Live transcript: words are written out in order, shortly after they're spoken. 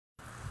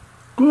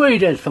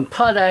Greetings from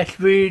Potash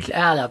Ridge,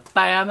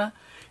 Alabama.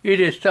 It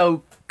is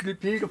so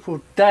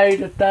beautiful day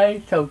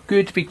today. So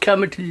good to be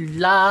coming to you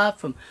live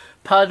from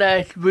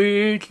Potash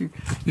Ridge.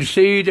 You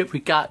see that we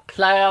got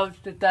clouds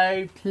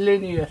today,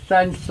 plenty of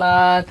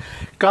sunshine.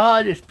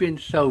 God has been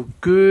so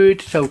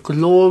good, so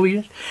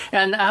glorious.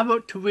 And I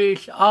want to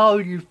wish all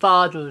you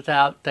fathers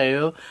out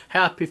there,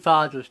 happy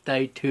Father's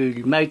Day to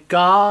you. May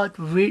God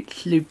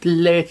richly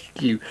bless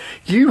you.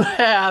 You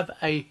have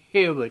a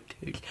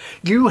heritage.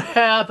 You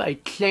have a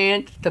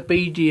chance to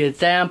be the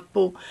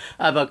example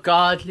of a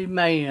godly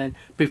man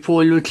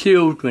before your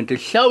children, to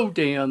show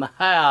them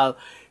how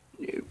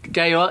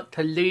they ought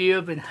to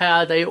live and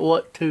how they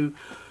ought to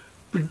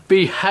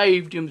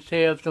behave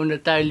themselves on a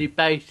daily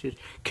basis.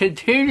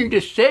 Continue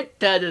to set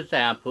that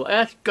example.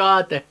 Ask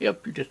God to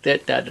help you to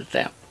set that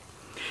example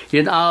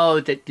in all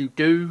that you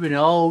do and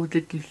all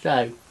that you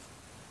say.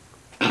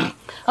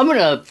 I'm going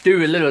to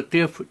do a little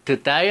different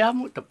today. I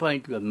want to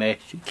bring you a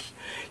message.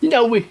 You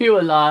know, we hear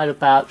a lot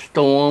about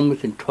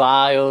storms and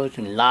trials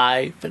and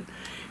life and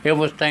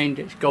everything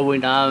that's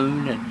going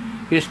on. And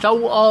it's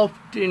so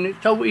often,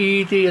 it's so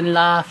easy in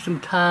life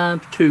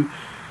sometimes to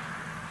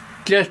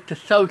just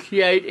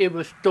associate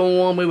every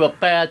storm, every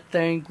bad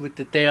thing with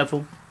the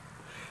devil.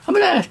 I'm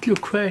going to ask you a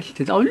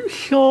question. Are you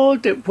sure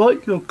that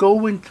what you're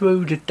going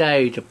through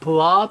today, the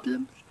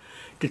problems,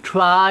 the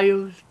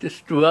trials, the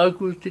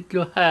struggles that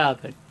you're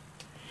having,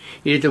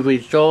 is a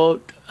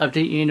result of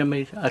the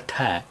enemy's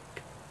attack?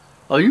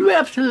 Are you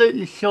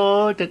absolutely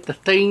sure that the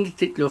things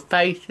that you're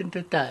facing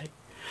today?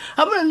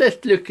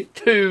 Let's look at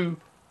two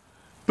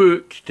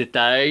books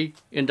today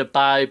in the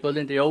Bible,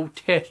 in the Old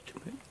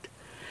Testament.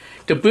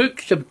 The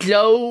books of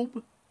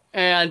Job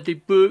and the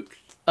books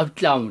of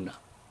Jonah.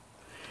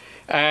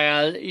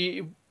 And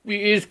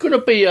it's going to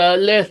be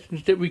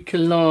lessons that we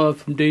can learn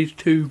from these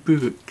two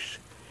books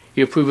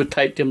if we would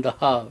take them to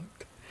heart.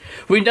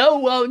 We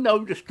all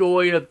know the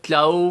story of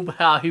Job,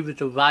 how he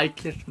was a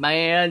righteous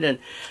man and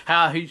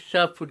how he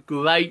suffered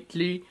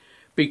greatly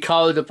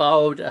because of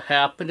all that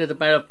happened. As a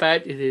matter of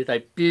fact, it is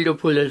a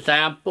beautiful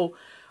example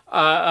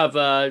of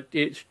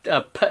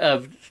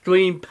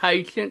extreme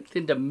patience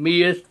in the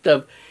midst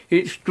of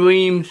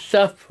extreme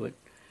suffering.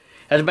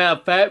 As a matter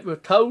of fact, we're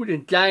told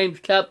in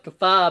James chapter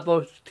 5,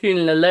 verses 10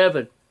 and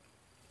 11,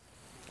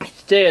 it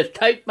says,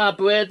 "Take my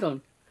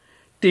brethren,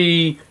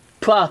 the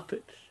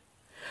prophets,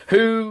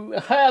 who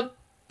have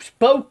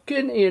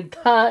spoken in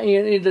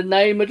the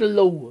name of the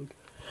Lord,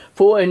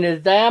 for an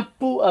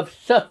example of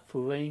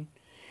suffering,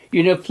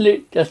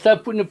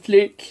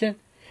 affliction,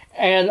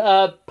 and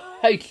of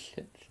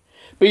patience.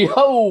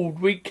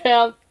 Behold, we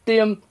count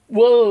them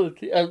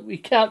worthy, we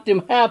count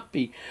them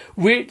happy,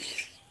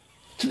 which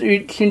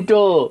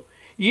endure.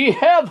 Ye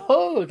have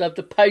heard of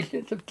the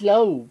patience of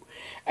Job,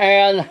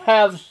 and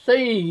have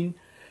seen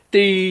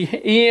the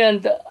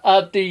end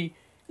of the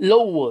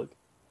Lord,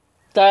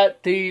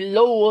 that the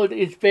Lord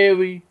is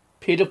very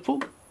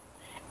pitiful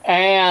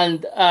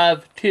and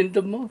of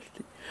tender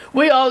mercy."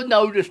 We all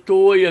know the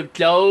story of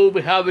Job,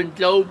 how in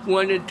Job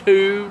 1 and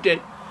 2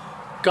 that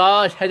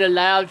God had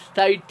allowed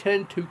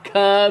Satan to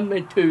come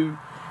and to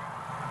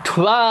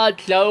try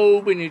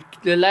Job, and he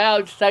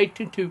allowed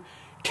Satan to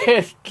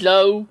test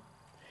Job.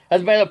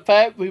 As a matter of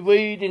fact, we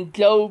read in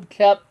Job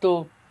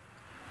chapter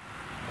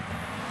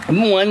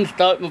 1,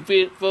 starting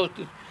with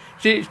verses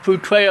 6 through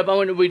 12. I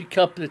want to read a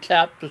couple of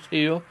chapters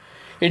here.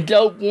 In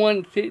Job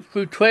 1, 6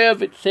 through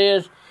 12, it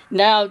says,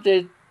 "Now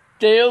there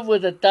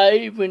was a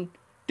day when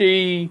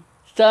the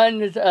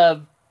sons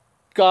of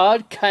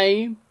God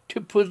came to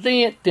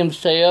present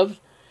themselves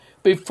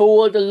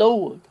before the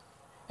Lord.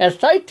 And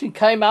Satan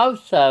came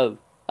also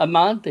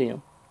among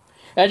them.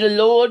 And the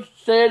Lord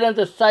said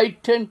unto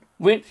Satan,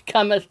 Whence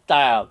comest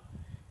thou?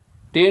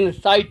 Then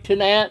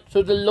Satan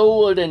answered the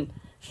Lord and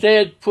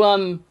said,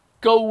 From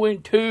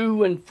going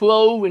to and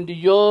fro in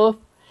the earth,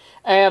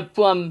 and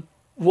from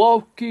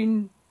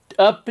walking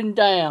up and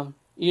down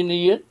in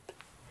it.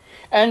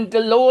 And the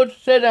Lord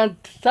said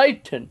unto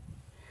Satan,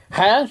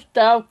 Hast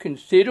thou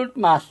considered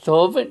my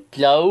servant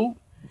Job,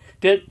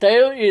 that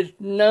there is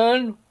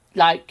none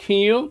like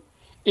him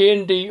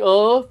in the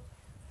earth,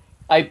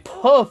 a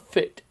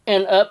perfect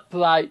and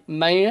upright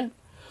man,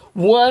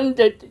 one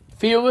that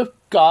feareth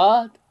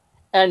God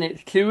and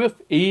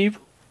escheweth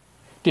evil?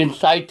 Then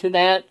Satan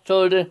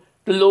answered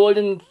the Lord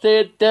and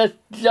said, Does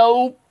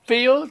Job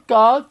fear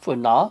God for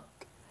naught?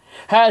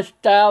 Hast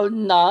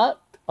not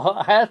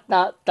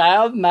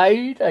thou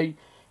made a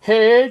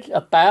hedge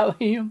about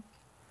him,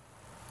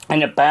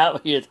 and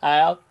about his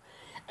house,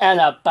 and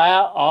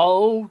about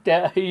all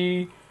that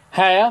he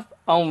hath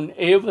on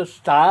every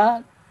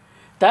side?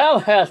 Thou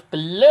hast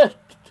blessed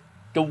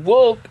the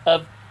work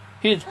of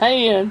his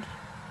hands,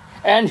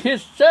 and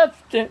his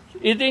substance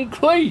is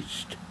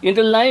increased in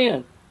the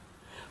land.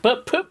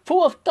 But put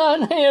forth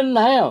thine hand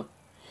now,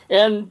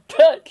 and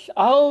touch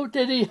all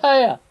that he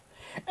hath,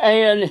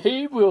 and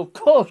he will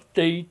curse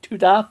thee to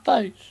thy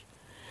face."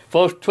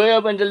 Verse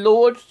 12, "And the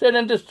Lord said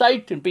unto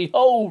Satan,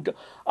 Behold,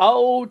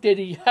 all that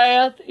he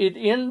hath is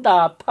in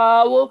thy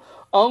power,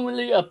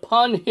 only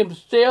upon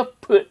himself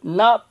put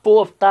not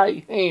forth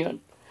thy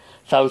hand.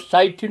 So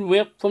Satan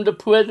went from the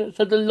presence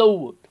of the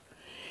Lord.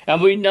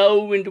 And we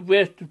know in the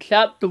rest of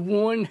chapter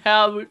 1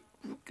 how it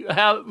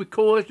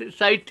records that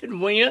Satan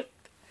went,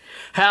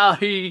 how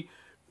we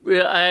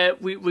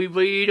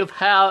read of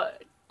how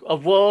a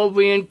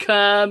whirlwind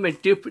come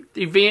and different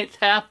events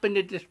happened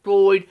and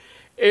destroyed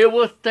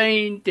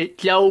everything that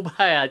Job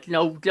had. You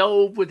know,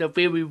 Job was a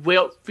very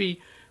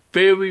wealthy,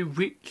 very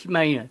rich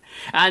man.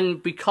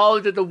 And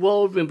because of the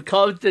whirlwind,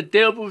 because the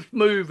devil's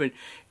moving,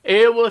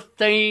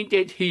 everything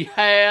that he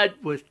had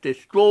was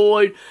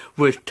destroyed,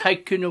 was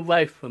taken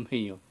away from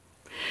him.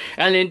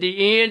 And in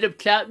the end of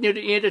near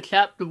the end of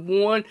chapter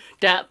 1,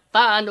 that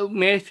final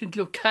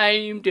messenger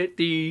came with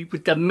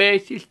the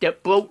message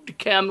that broke the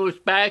camel's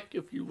back,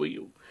 if you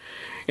will,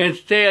 and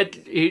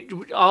said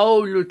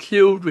all your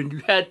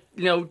children,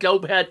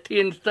 Job had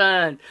 10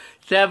 sons,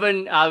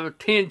 7 out of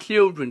 10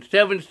 children,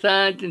 7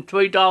 sons and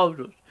 3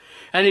 daughters.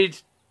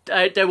 And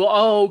they were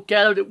all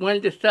gathered at one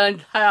of the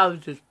sons'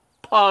 houses,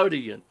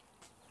 partying.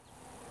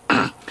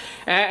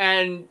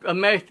 And a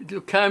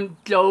messenger came to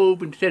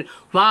Job and said,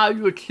 while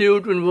your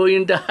children were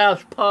in the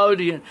house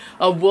partying,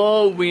 a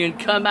whirlwind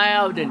come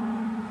out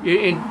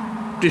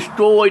and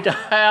destroyed the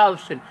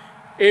house, and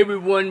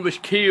everyone was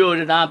killed,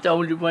 and I'm the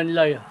only one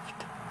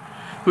left.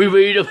 We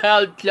read of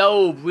how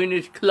Job rent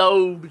his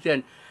clothes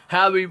and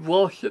how he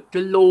worshipped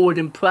the Lord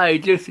and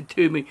prayed. Listen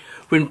to me,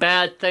 when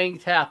bad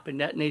things happen,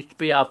 that needs to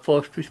be our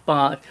first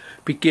response.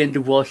 Begin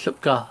to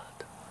worship God.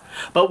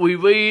 But we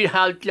read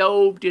how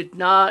Job did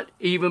not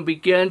even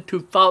begin to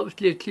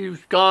falsely accuse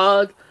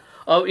God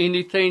or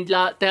anything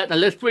like that. Now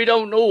let's read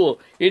on over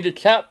into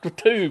chapter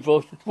 2,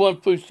 verses 1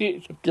 through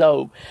 6 of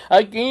Job.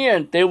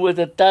 Again, there was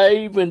a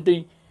day when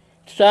the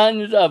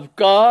sons of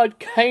God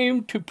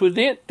came to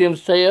present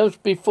themselves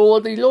before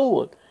the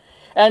Lord.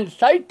 And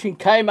Satan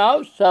came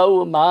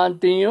also among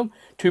them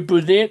to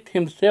present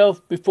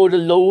himself before the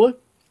Lord.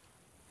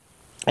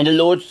 And the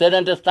Lord said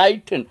unto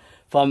Satan,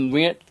 from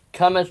whence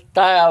comest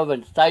thou?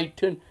 And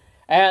Satan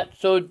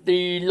answered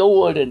the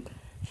Lord and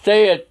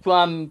said,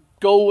 from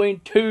going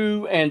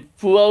to and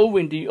fro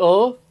in the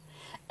earth,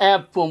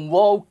 and from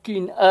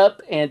walking up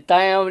and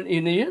down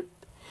in it.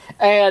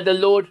 And the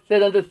Lord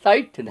said unto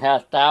Satan,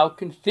 hast thou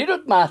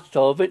considered my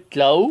servant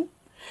Job,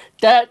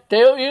 that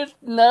there is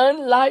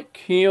none like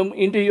him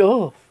in the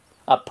earth,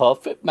 a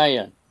perfect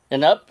man,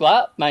 an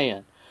upright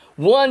man,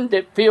 one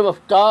that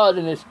feareth God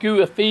and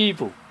escheweth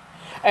evil,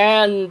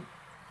 and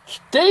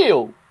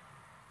still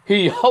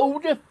he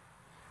holdeth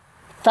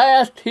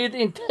fast his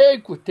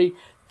integrity,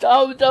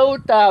 although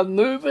thou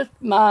movest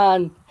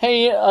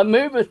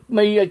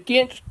me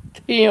against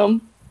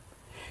him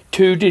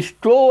to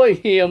destroy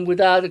him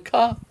without a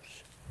cause.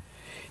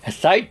 And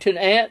Satan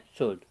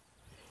answered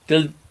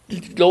the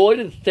Lord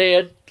and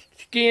said,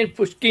 skin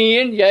for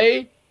skin,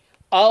 yea,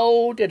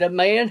 all that a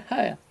man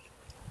hath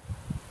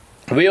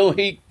will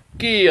he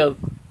give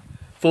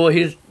for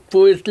his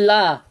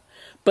life.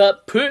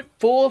 But put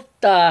forth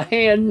thy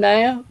hand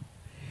now,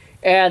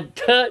 and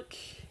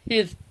touch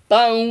his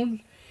bones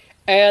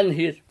and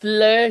his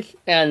flesh,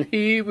 and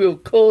he will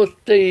curse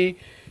thee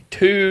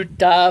to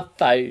thy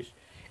face.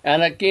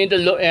 And again the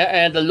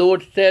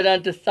Lord said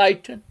unto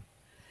Satan,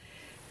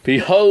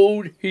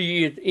 behold,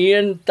 he is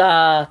in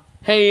thy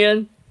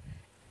hand,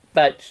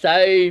 but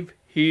save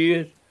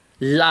his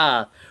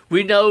life.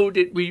 We know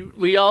that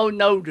we all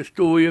know the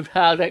story of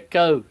how that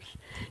goes.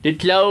 That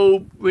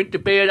Job went to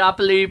bed, I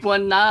believe,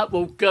 one night,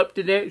 woke up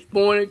the next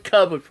morning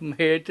covered from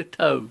head to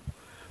toe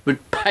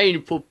with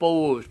painful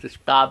bores, the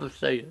Bible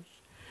says.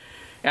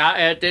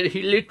 That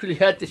he literally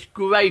had to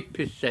scrape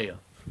himself.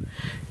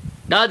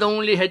 Not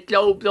only had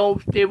Job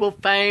lost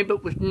everything,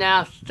 but was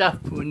now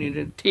suffering in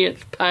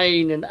intense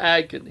pain and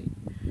agony.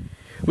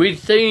 We've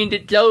seen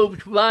that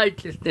Job's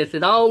righteousness,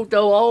 and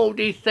although all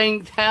these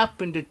things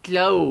happened to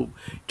Job,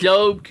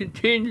 Job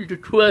continued to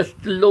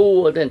trust the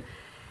Lord,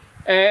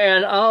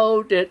 and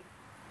all that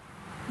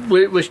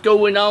was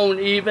going on,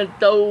 even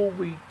though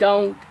we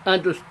don't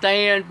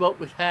understand what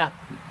was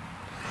happening.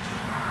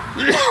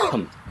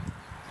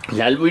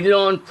 Now we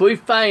learn 3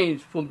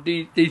 things from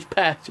these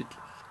passages.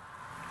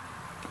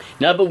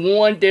 Number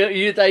 1, there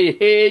is a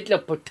hedge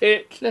of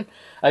protection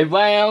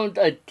around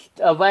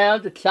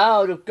the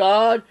child of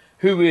God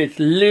who is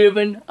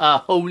living a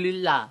holy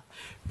life.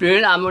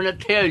 Friend, I'm going to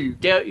tell you,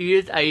 there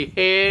is a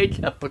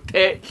hedge of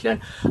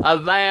protection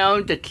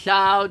around the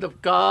child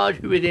of God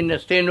who is in the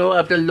center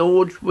of the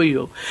Lord's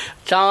will.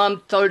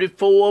 Psalm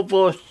 34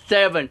 verse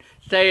 7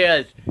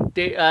 says,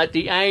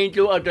 the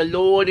angel of the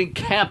Lord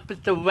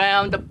encampeth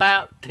around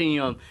about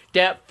him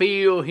that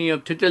fear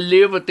him to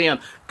deliver them.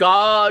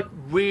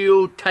 God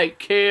will take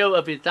care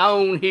of his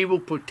own. He will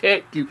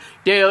protect you.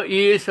 There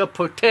is a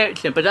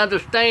protection. But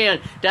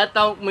understand, that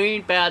don't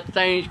mean bad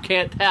things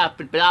can't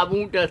happen. But I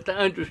want us to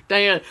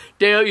understand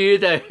there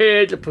is a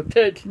hedge of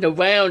protection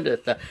around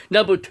us.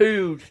 Number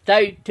 2,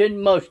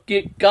 Satan must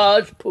get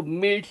God's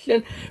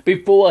permission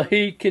before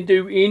he can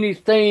do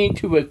anything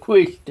to a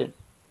Christian.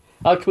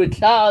 or to a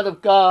child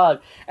of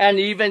God, and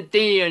even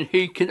then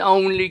he can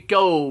only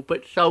go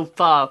but so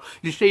far.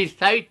 You see,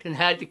 Satan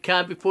had to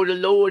come before the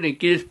Lord and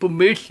get his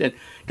permission,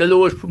 the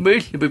Lord's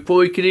permission,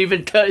 before he could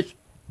even touch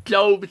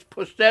Job's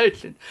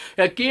possession.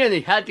 Again,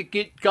 he had to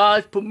get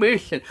God's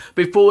permission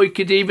before he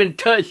could even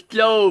touch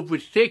Job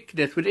with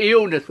sickness, with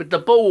illness, with the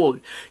board.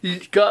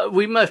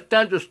 We must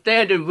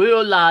understand and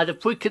realize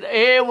if we could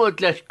ever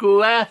just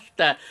grasp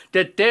that,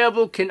 the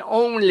devil can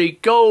only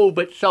go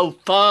but so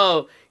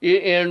far,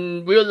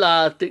 and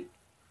realize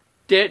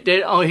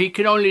that he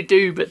can only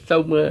do but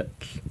so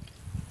much.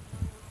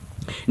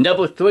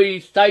 Number 3,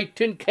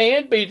 Satan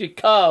can be the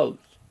cause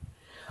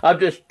of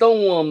the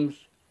storms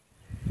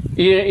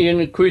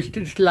in a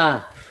Christian's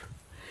life.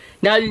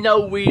 Now, you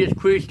know, we as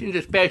Christians,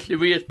 especially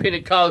we as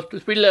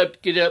Pentecostals, we love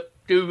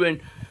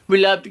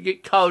to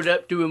get caught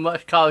up doing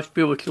what's called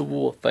spiritual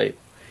warfare.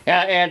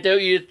 And there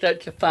is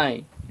such a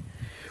thing.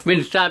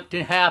 When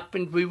something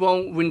happens we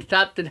don't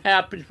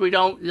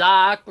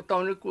like or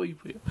don't agree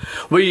with,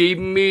 we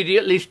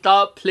immediately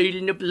start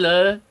pleading the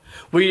blood.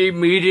 We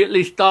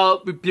immediately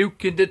start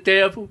rebuking the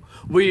devil.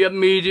 We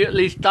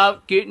immediately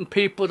start getting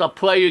people to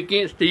pray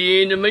against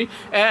the enemy.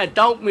 And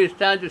don't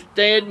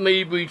misunderstand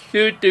me, we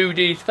should do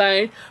these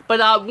things.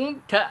 But I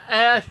want to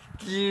ask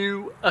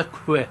you a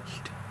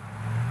question.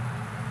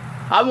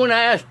 I want to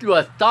ask you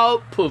a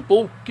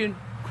thought-provoking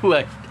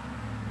question.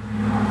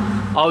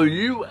 Are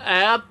you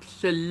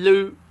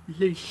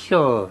absolutely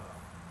sure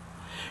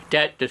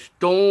that the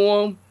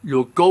storm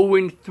you're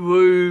going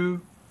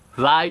through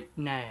right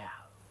now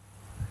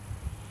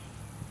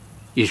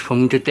is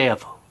from the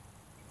devil?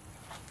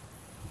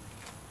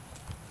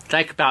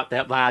 Think about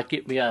that while I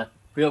get me a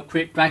real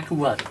quick drink of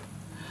water.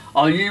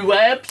 Are you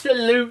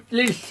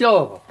absolutely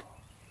sure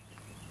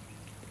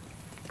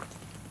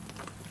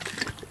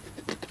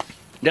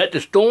that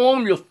the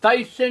storm you're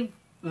facing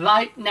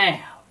right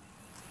now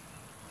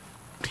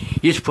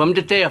is from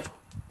the devil?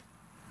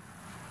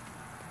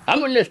 I'm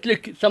going to let's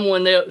look at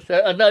someone else,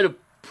 another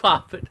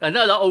prophet,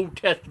 another Old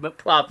Testament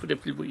prophet,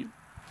 if you will.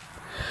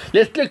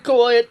 Let's look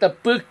at the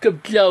book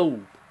of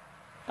Jonah.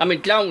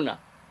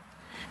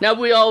 Now,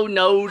 we all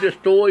know the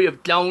story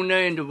of Jonah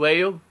and the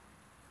whale.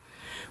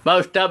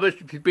 Most of us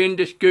have been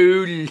to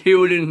school and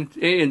heard in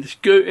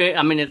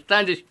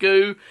Sunday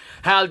school,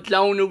 how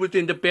Jonah was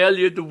in the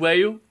belly of the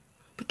whale.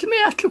 But let me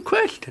ask you a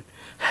question.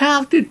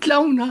 How did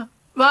Jonah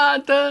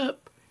wind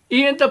up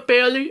in the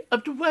belly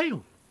of the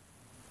whale?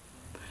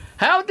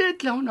 How did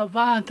Jonah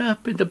wind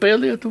up in the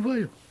belly of the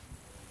whale?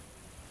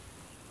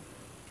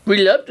 We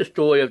love the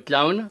story of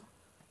Jonah.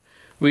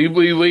 We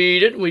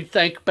read it and we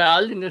think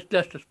about it, and it's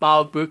just a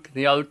small book in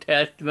the Old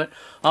Testament,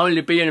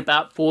 only being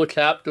about 4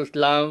 chapters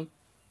long.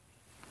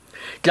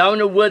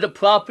 Jonah was a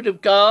prophet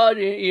of God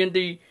in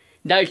the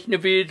nation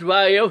of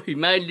Israel. He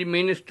mainly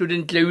ministered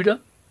in Judah.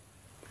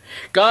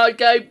 God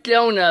gave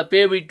Jonah a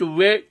very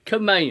direct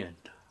command.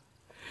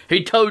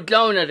 He told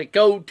Jonah to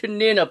go to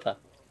Nineveh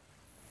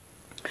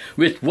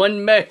with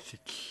one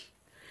message.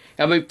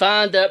 And we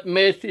find that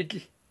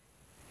message,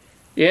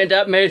 and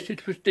that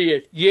message was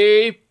this: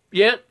 yet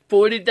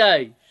 40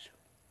 days,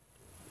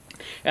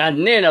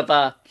 and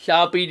Nineveh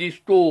shall be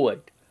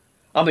destroyed.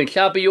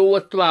 Shall be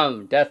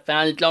overthrown. That's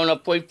found in Jonah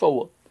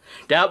 3:4.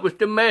 That was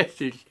the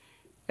message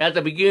at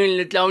the beginning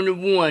of Jonah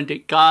 1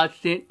 that God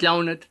sent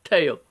Jonah to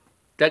tell.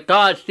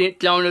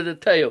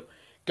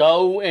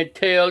 Go and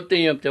tell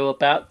them they're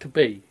about to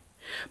be.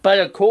 But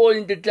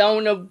according to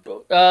Jonah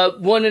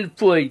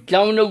 1:3,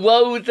 Jonah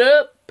rose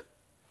up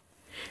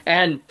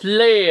and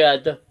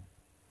fled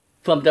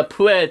from the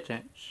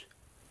presence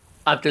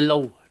of the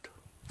Lord.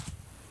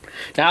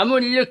 Now I'm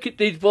going to look at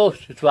these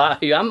verses right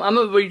here. I'm going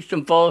to read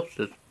some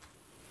verses.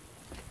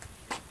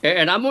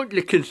 And I'm going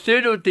to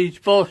consider these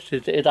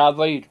verses as I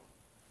read them.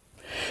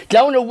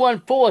 Jonah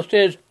 1:4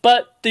 says,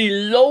 but the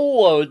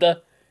Lord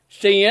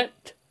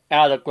sent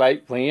out a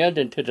great wind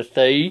into the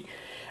sea,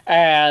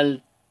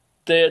 and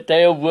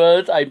there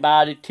was a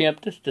mighty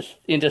tempest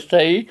in the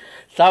sea,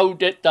 so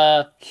that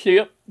the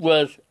ship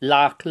was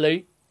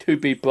likely to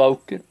be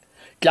broken.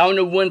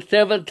 Jonah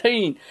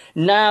 1:17,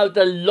 now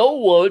the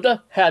Lord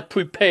had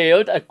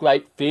prepared a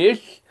great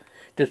fish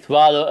to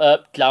swallow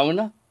up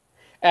Jonah,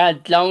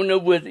 and Jonah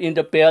was in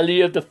the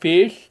belly of the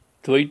fish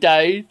 3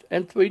 days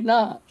and 3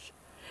 nights.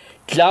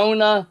 In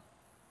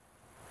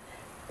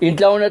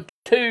Jonah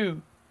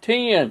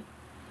 2:10,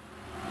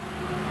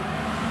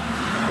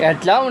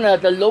 and Jonah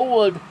the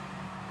Lord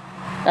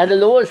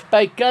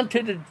spake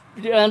unto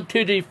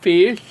the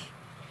fish,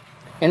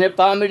 and it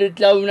vomited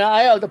Jonah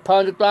out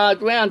upon the dry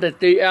ground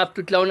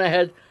after Jonah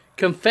had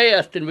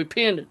confessed and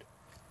repented.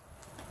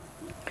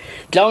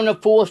 Jonah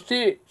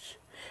 4:6,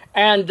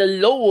 and the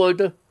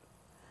Lord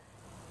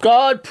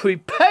God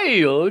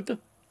prepared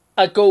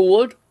a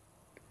gourd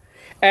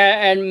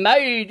and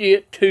made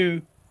it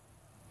to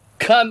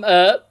come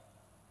up.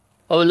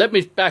 Oh, let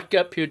me back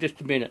up here just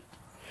a minute.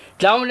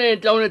 Jonah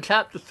in Jonah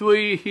chapter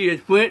 3, he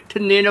has went to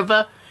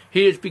Nineveh.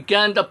 He has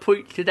begun to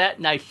preach to that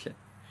nation.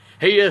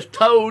 He has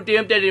told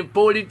them that in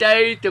 40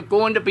 days they're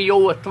going to be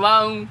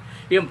overthrown.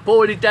 in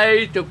 40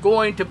 days they're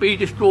going to be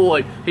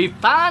destroyed. He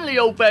finally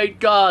obeyed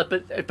God,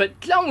 but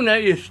Jonah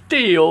is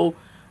still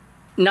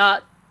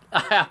not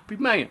a happy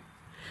man.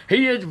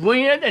 He has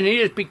went and he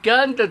has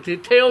begun to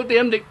tell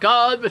them that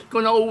God was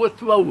going to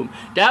overthrow them.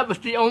 That was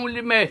the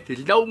only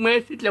message. No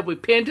message of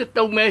repentance,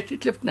 no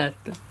message of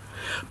nothing.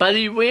 But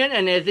he went,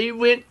 and as he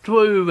went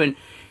through and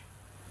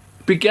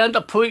began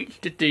to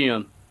preach to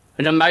them,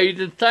 an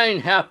amazing thing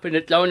happened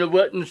that Jonah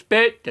wasn't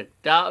expecting.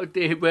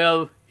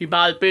 He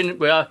might have been,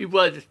 he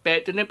was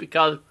expecting it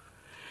because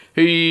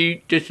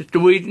this is the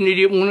reason he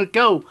didn't want to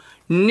go.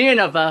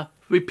 Nineveh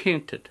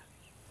repented.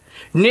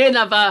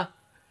 Nineveh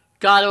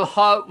got a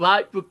heart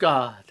right with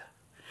God.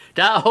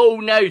 That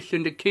whole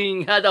nation, the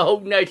king had the whole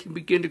nation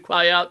begin to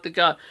cry out to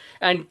God.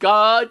 And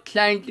God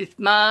changed his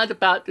mind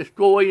about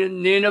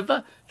destroying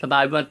Nineveh.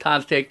 Somebody one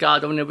time said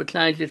God don't ever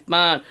change his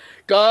mind.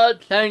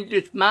 God changed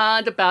his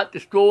mind about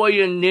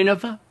destroying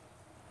Nineveh.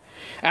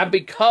 And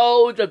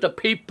because of the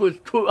people's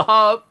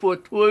heart for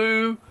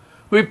true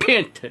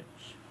repentance,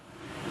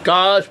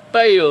 God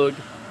spared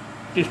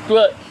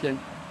destruction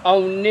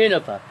on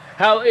Nineveh.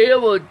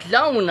 However,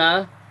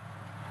 Jonah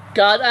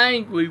got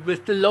angry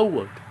with the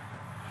Lord.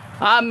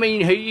 I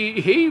mean,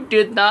 he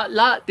did not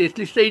like this.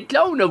 You see,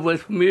 Jonah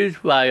was from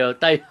Israel.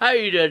 They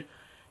hated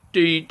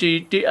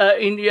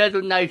any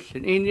other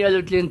nation, any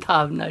other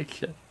Gentile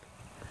nation.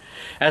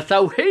 And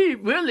so he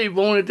really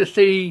wanted to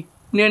see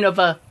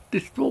Nineveh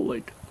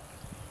destroyed.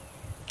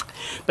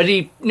 But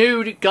he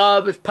knew that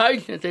God was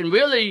patient, and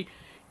really,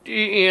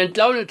 in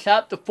Jonah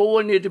chapter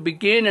 4 near the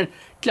beginning,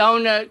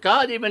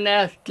 God even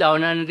asked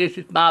Jonah, and this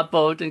is my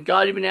boat, and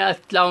God even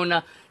asked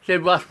Jonah,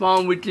 said, what's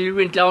wrong with you?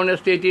 And Jonah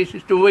said, this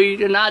is the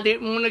reason I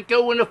didn't want to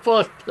go in the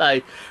first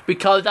place,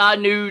 because I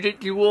knew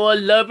that you were a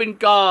loving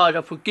God,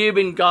 a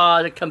forgiving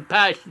God, a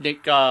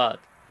compassionate God.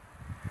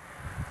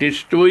 This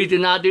is the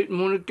reason I didn't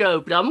want to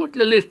go. But I want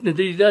you to listen to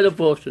these other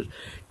verses.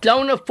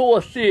 Jonah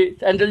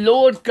 4:6, and the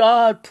Lord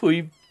God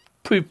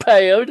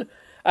prepared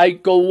a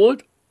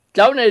gourd.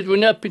 Jonah has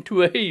went up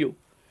into a hill,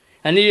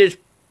 and he has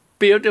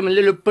built him a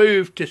little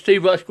booth to see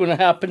what's going to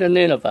happen in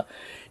Nineveh.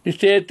 He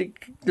said the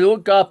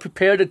Lord God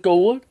prepared a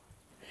gourd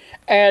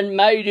and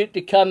made it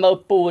to come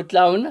up over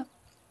Jonah,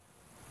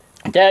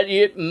 that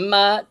it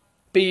might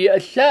be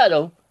a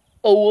shadow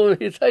over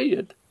his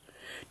head,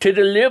 to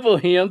deliver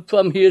him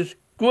from his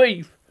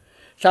grief.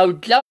 So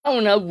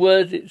Jonah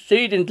was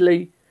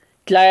exceedingly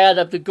glad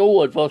of the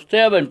gourd. Verse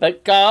 7,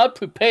 but God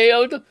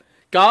prepared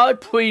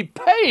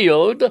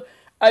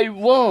a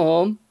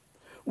worm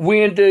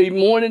when the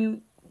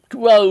morning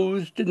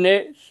rose the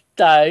next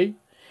day,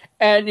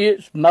 and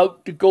it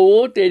smote the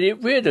gourd that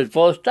it withered.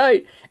 Verse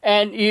 8,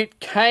 and it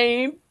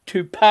came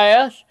to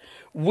pass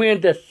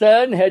when the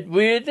sun had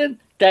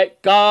risen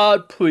that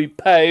God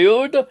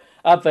prepared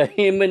a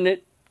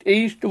vehement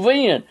east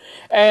wind,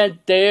 and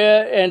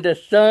the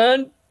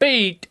sun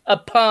beat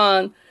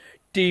upon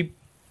the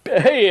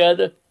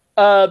head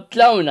of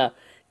Jonah,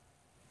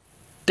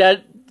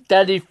 that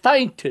he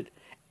fainted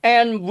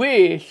and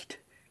wished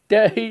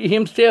that he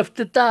himself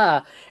to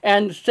die,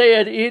 and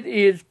said, it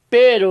is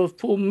better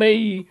for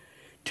me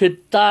to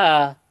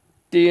die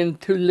than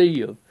to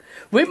live.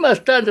 We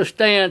must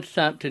understand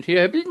something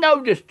here. Have you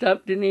noticed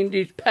something in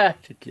these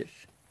passages?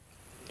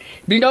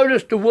 Have you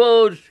noticed the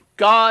words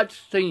God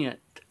sent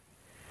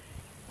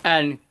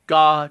and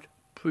God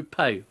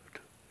prepared?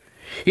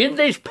 In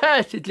these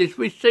passages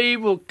we see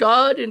where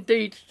God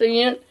indeed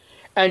sent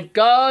and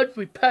God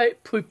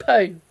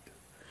prepared.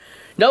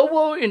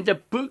 Nowhere in the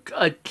book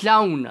of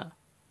Jonah,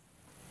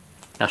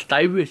 now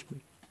stay with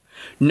me,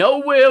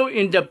 nowhere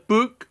in the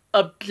book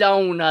of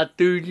Jonah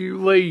do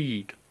you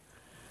read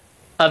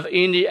of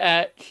any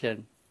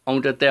action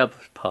on the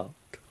devil's part.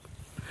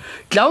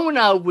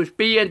 Jonah was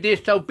being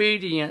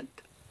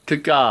disobedient to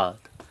God.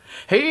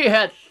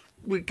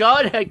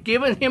 God had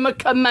given him a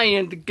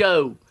command to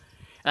go,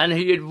 and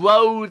he had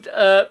rose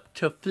up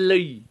to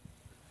flee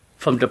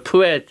from the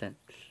presence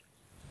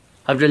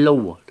of the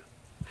Lord.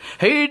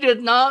 He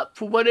did not,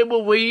 for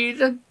whatever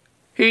reason,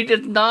 he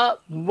did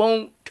not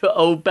want to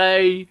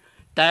obey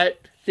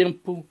that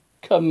simple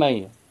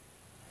command.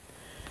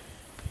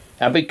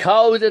 And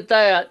because of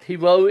that, he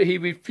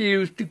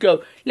refused to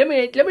go. Let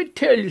me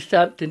tell you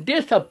something.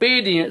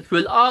 Disobedience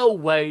will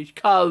always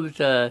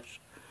cause us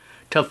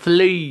to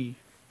flee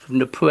from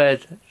the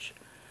presence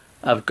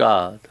of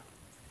God.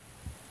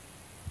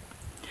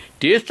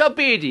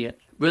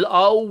 Disobedience will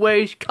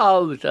always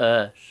cause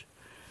us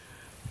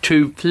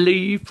to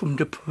flee from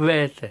the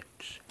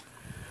presence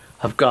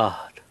of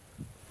God.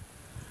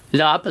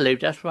 No, I believe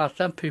that's why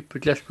some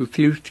people just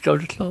refuse to go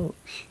to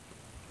church.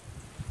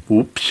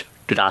 Oops,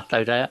 did I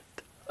say that?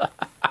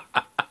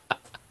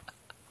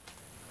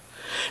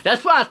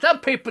 That's why some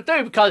people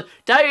do, because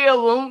they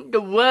want to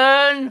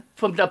run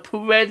from the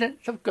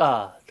presence of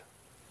God.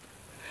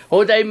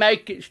 Or they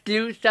make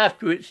excuse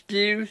after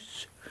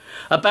excuse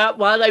about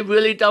why they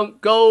really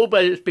don't go,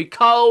 but it's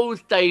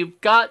because they've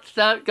got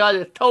something, God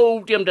has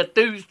told them to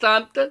do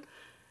something,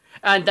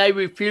 and they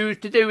refuse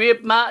to do it.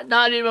 It might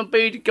not even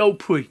be to go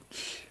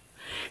preach.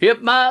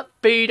 It might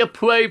be to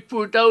pray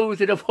for those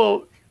that have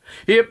hurt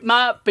you. It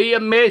might be a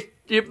message.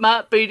 It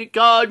might be that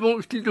God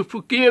wants you to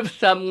forgive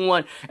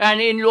someone, and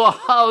in your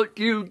heart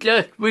you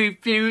just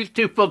refuse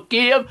to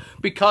forgive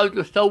because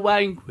you're so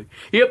angry.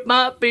 It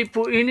might be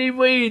for any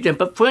reason,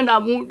 but friend, I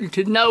want you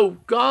to know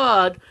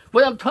God,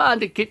 what I'm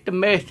trying to get the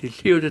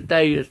message here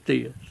today is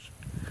this.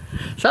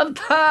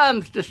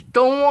 Sometimes the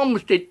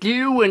storms that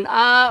you and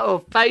I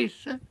are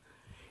facing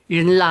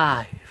in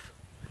life,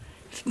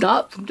 it's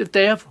not from the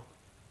devil.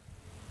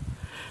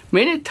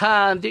 Many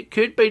times it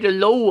could be the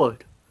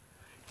Lord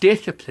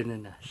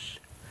disciplining us.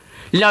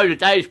 You know,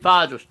 today's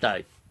Father's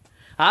Day.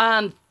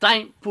 I'm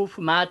thankful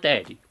for my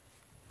daddy.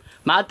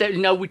 My dad, you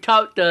know, we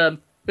talked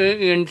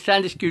in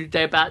Sunday school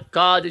today about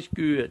God is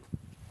good.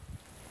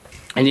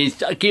 And He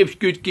gives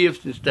good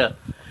gifts and stuff.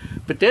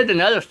 But there's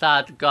another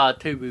side to God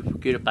too we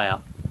forget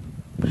about.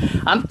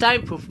 I'm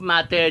thankful for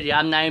my daddy.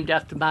 I'm named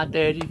after my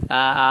daddy.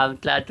 I'm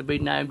glad to be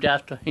named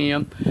after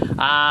him.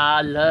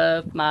 I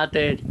love my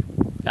daddy.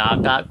 I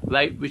got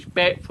great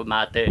respect for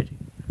my daddy.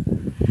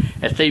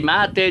 And see,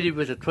 my daddy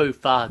was a true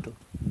father.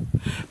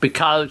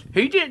 Because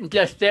he didn't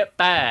just step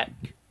back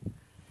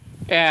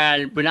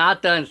and when I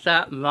done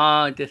something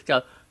wrong, just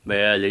go,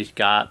 well, he's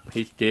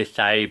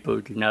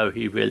disabled, you know,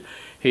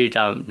 he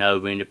don't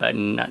know anybody,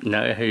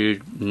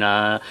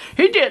 no,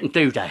 he didn't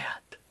do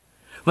that.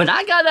 When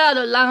I got out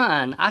of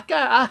line,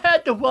 I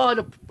had the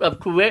word of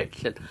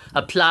correction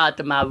applied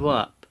to my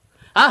rump.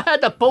 I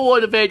had the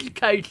board of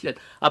education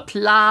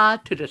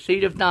applied to the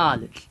seat of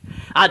knowledge.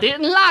 I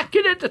didn't like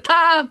it at the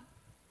time,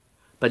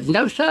 but you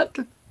know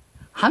something?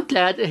 I'm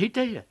glad that he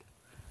did.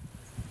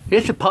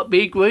 It's a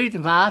big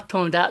reason why I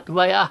turned out the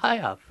way I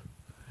have.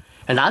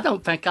 And I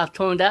don't think I've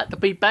turned out to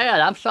be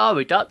bad. I'm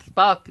sorry, Dr.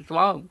 Spark is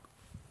wrong.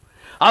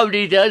 All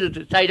these others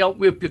that say don't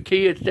whip your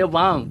kids, they're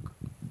wrong.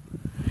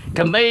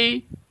 To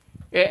me,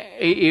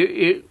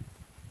 the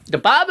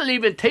Bible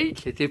even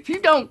teaches if you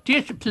don't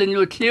discipline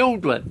your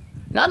children,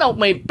 and I don't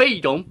mean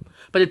beat them,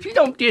 but if you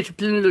don't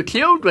discipline your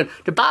children,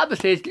 the Bible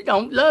says you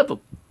don't love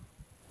them.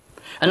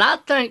 And I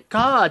thank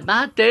God,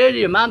 my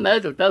daddy and my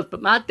mother both,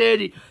 but my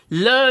daddy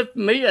loved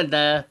me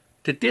enough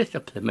to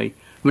discipline me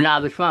when I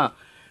was wrong.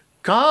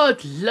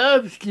 God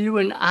loves you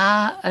and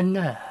I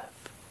enough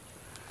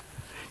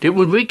that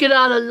when we get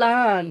out of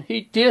line,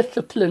 He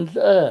disciplines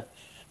us.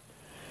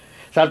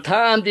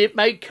 Sometimes it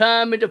may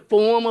come in the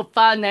form of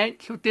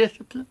financial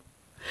discipline.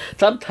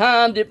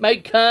 Sometimes it may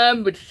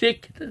come with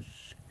sickness.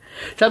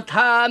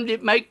 Sometimes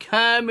it may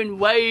come in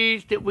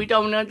ways that we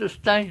don't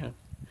understand.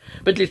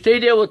 But you see,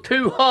 there were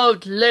two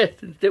hard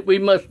lessons that we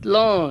must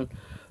learn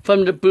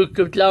from the book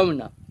of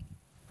Jonah.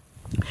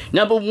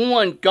 Number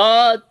one,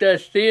 God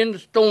does send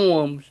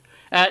storms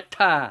at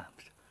times.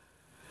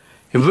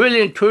 And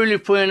really and truly,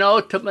 friend,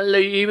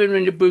 ultimately, even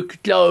in the book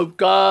of Job,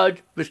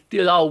 God was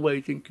still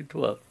always in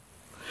control.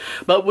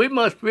 But we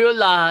must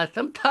realize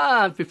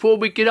sometimes before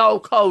we get all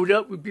caught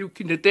up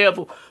rebuking the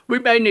devil, we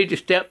may need to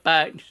step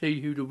back and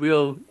see who the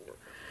real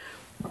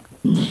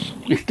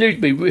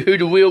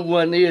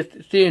one is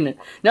that's sinning.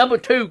 Number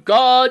two,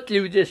 God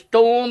uses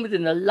storms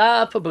in the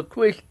life of a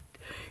Christian,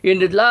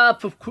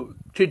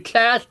 to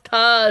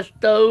chastise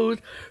those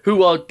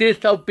who are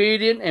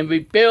disobedient and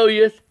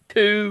rebellious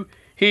to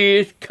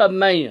His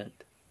command.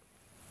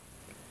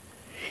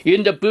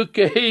 In the book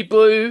of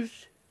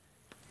Hebrews,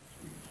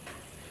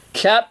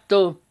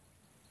 chapter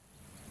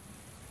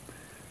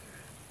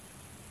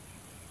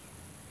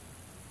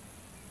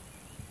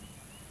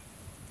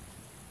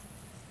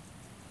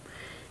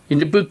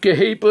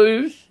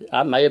 12,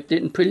 I may have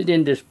didn't put it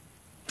in this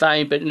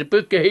thing, but in the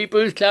book of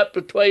Hebrews,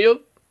 chapter 12,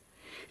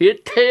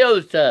 it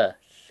tells us,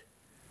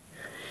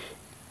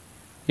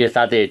 yes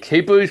I did,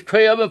 Hebrews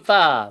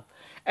 12:5,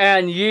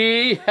 and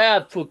ye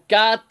have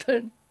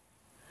forgotten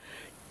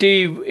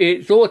the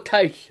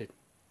exhortation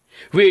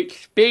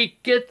which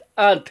speaketh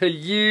unto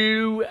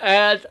you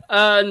as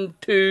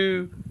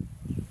unto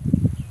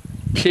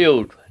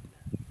children.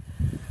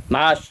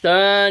 My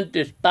son,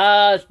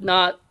 despise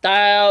not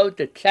thou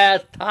the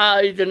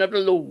chastising of the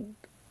Lord,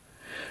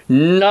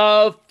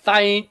 nor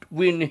faint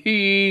when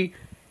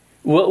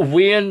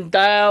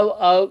thou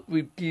art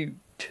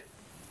rebuked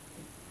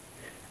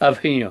of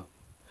Him.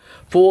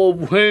 For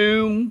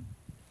whom,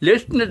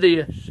 listen to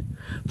this,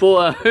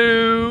 for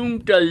whom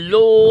the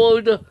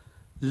Lord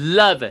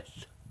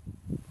loveth.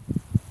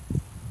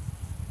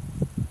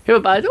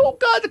 Everybody, oh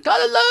God, the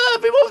God of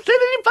love, He won't send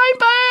anything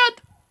bad.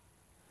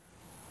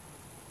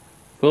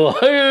 For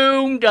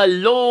whom the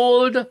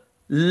Lord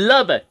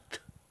loveth,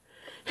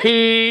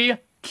 He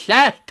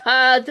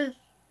chastises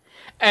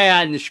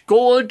and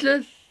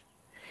scourges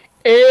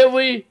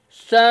every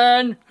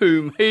son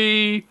whom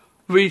He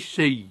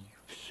receives.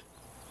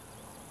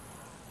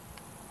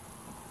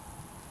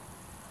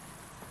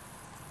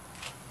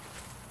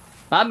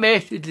 My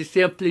message is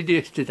simply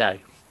this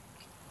today.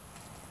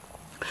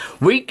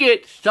 We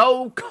get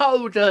so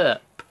caught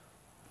up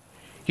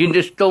in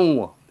the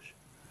storms.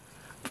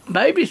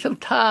 Maybe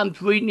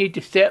sometimes we need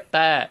to step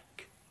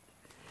back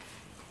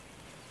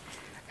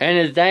and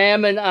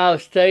examine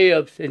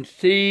ourselves and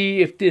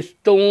see if this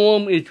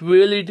storm is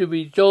really the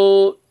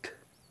result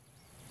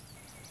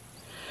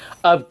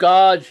of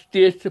God's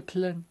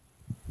discipline.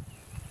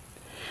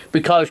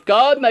 Because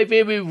God may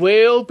very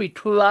well be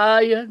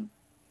trying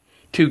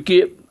to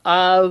get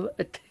our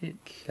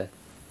attention.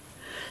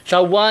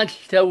 So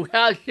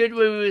how should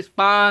we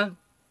respond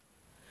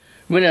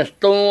when a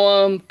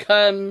storm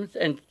comes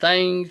and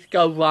things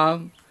go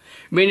wrong?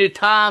 Many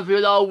times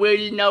we'll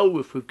already know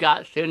if we've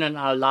got sin in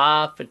our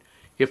life, and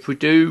if we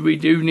do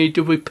need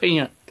to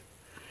repent.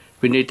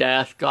 We need to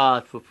ask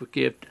God for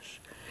forgiveness,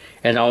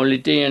 and only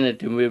then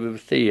we will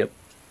receive it.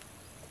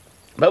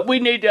 But we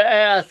need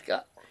to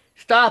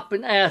stop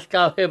and ask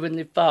our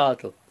Heavenly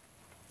Father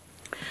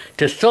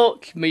to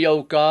search me,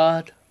 O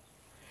God,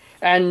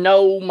 and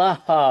know my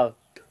heart.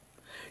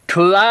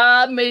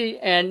 Try me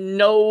and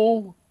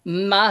know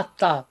my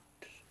thoughts,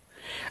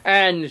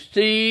 and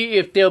see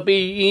if there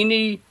be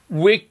any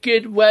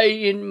wicked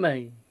way in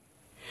me.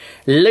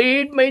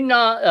 Lead me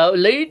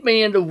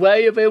in the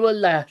way of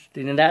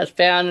everlasting, and that's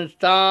found in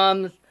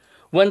Psalms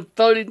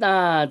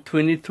 139,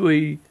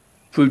 23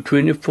 through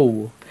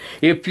 24.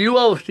 If you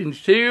are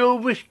sincere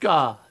with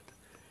God,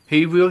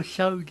 He will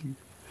show you.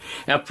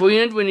 And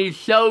friend, when He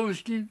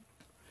shows you,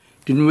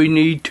 then we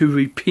need to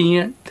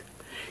repent,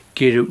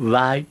 get it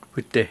right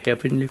with the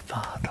Heavenly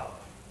Father.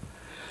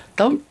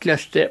 Don't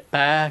just sit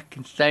back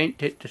and think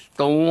that the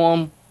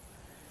storm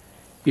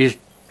is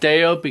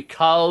there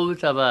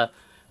because of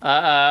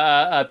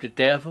the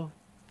devil.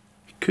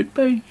 It could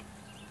be.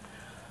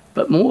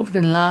 But more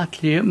than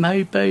likely it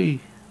may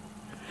be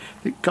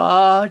that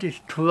God is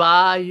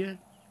trying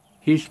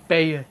His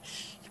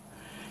best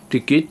to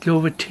get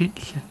your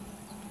attention.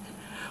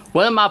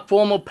 One of my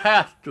former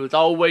pastors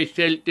always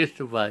said it this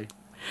way.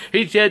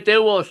 He said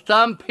there were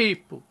some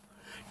people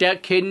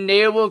that can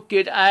never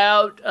get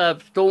out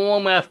of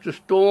storm after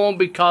storm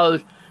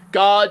because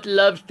God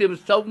loves them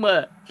so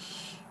much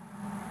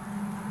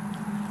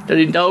that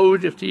He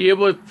knows if He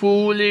ever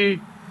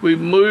fully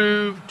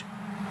removed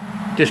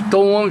the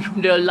storms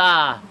from their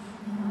life,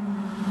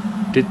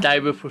 that they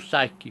will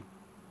forsake Him.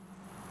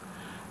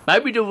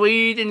 Maybe the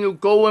reason you're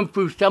going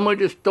through some of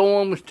the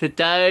storms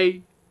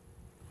today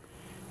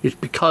is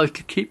because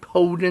you keep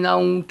holding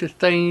on to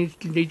things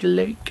you need to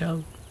let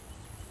go.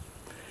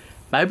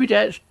 Maybe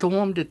that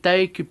storm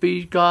today could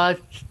be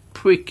God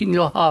pricking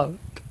your heart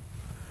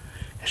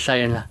and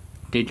saying, you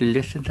need to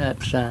listen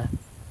up, son.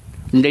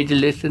 You need to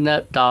listen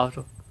up,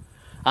 daughter.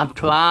 I'm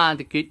trying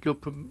to get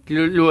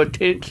your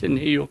attention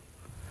here.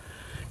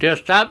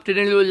 There's something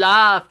in your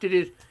life that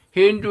is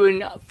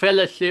hindering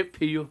fellowship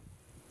here.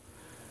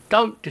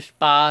 Don't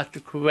despise the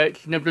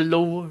correction of the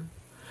Lord.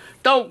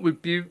 Don't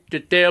rebuke the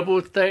devil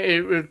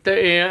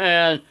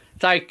and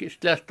think it's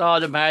just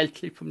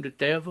automatically from the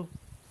devil.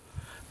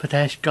 But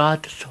ask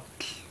God to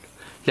search.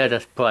 Let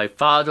us pray.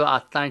 Father,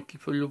 I thank You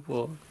for Your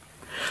word.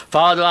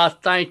 Father, I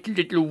thank You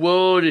that Your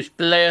word is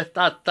blessed.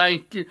 I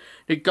thank You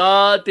that,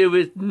 God, there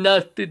is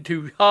nothing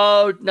too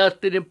hard,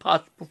 nothing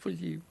impossible for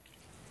You.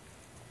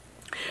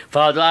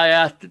 Father, I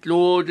ask that,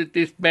 Lord, that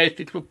this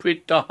message will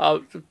prick the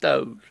hearts of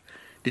those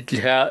that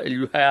you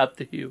have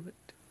to hear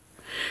it.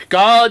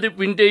 God, that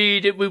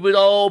indeed that we would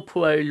all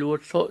pray,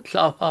 Lord, search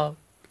our hearts.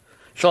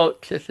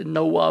 Search us and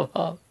know our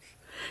hearts.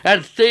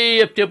 And see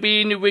if there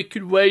be any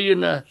wicked way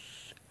in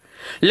us.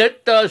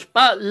 Let the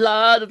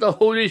spotlight of the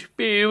Holy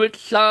Spirit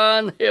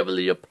shine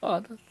heavily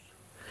upon us,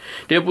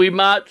 that we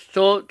might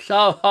search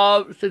our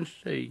hearts and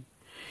see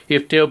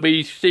if there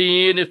be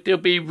sin, if there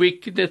be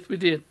wickedness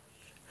within us.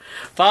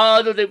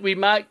 Father, that we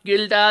might get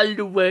it out of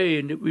the way,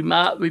 and that we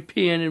might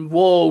repent and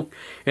walk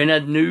in a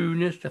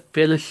newness of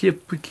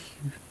fellowship with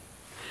You.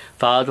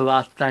 Father,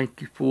 I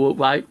thank You for it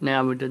right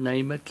now in the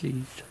name of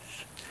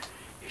Jesus.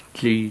 In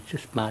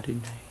Jesus' mighty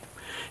name.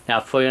 Now,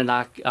 friend,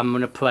 I'm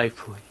going to pray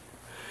for you.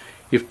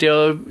 If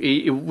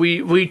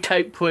we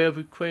take prayer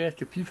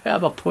requests, if you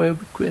have a prayer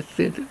request,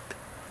 send it.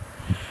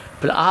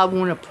 But I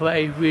want to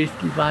pray with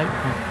you right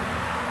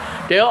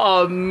now. There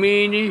are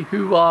many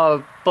who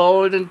are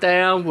burdened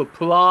down with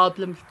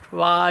problems,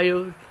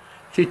 trials,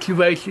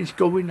 situations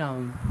going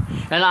on.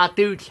 And I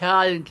do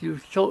challenge you,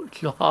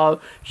 search your heart,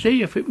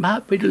 see if it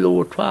might be the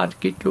Lord trying to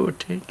get your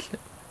attention.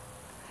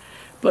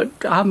 But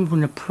I'm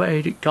going to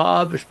pray that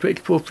God will stretch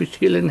forth His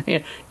healing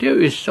hand. There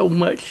is so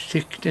much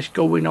sickness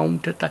going on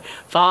today.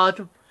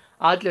 Father,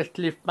 I just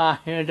lift my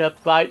hand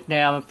up right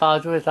now, and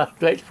Father, as I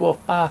stretch forth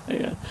my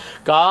hand,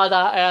 God,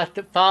 I ask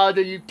that, Father,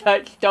 You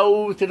touch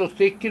those that are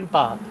sick in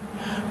body.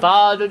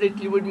 Father,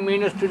 that You would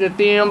minister to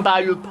them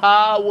by Your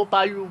power,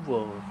 by Your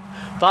word.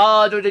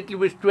 Father, that You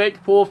would stretch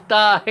forth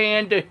Thy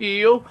hand to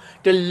heal,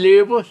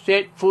 deliver,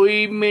 set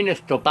free,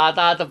 minister by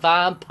Thy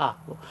divine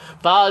power.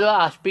 Father,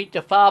 I speak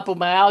to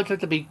fibromyalgia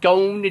to be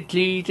gone in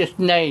Jesus'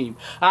 name.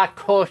 I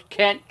curse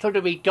cancer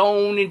to be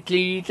gone in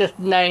Jesus'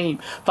 name.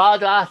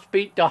 Father, I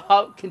speak to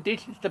heart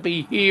conditions to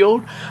be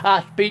healed.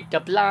 I speak to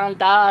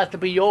blind eyes to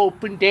be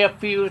opened,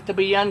 deaf ears to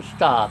be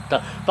unstopped.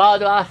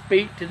 Father, I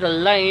speak to the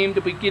lame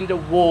to begin to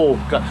walk.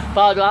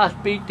 Father, I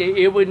speak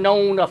to every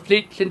known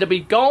affliction to be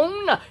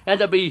gone and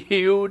to be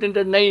healed in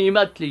the name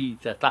of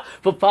Jesus.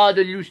 For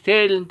Father, you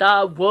said in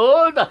thy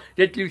word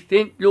that you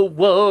sent your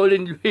word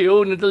and you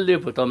healed and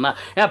delivered them.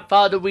 And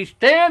Father, we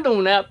stand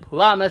on that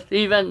promise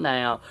even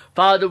now.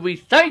 Father, we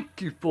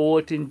thank you for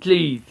it in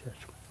Jesus'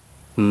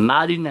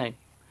 mighty name.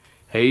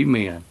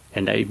 Amen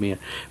and amen.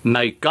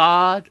 May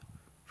God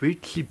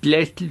richly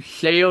bless you.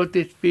 Share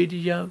this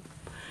video.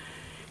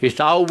 It's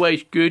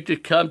always good to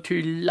come to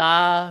you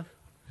live.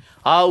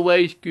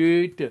 Always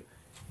good to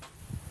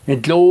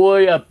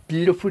enjoy a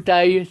beautiful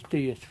day as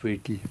this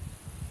with you.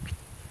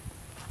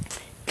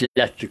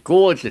 Just a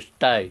gorgeous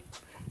day.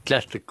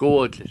 Just a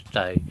gorgeous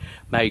day.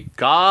 May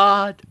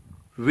God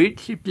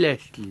richly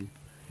bless you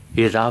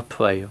is our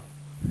prayer.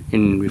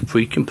 And if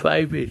we can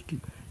pray with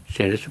you,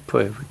 send us a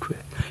prayer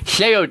request.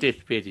 Share this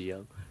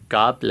video.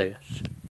 God bless.